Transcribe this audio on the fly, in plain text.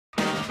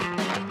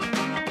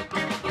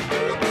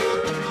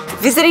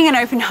Visiting an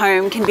open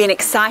home can be an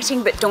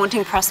exciting but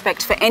daunting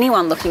prospect for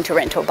anyone looking to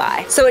rent or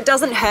buy. So it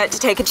doesn't hurt to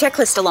take a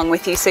checklist along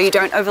with you so you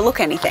don't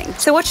overlook anything.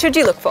 So what should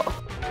you look for?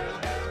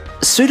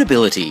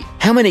 Suitability.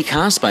 How many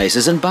car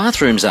spaces and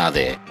bathrooms are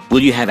there?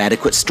 Will you have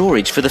adequate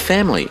storage for the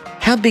family?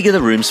 How big are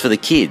the rooms for the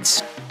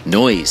kids?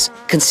 Noise.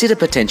 Consider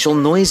potential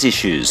noise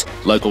issues.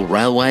 Local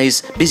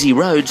railways, busy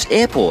roads,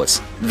 airports.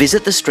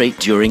 Visit the street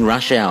during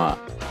rush hour.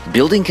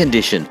 Building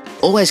condition.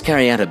 Always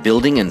carry out a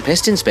building and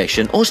pest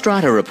inspection or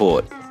strata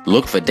report.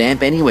 Look for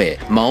damp anywhere,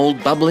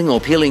 mould, bubbling or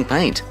peeling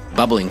paint.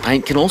 Bubbling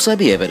paint can also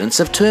be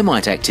evidence of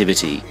termite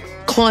activity.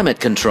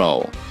 Climate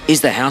control. Is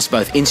the house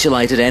both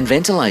insulated and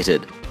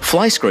ventilated?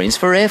 Fly screens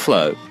for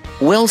airflow.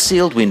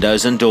 Well-sealed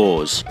windows and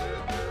doors.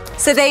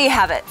 So there you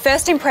have it.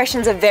 First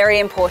impressions are very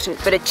important,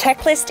 but a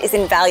checklist is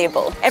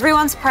invaluable.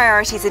 Everyone's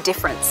priorities are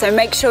different, so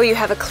make sure you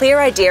have a clear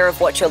idea of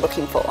what you're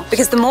looking for.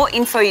 Because the more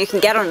info you can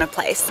get on a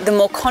place, the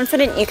more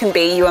confident you can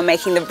be you are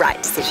making the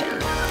right decision.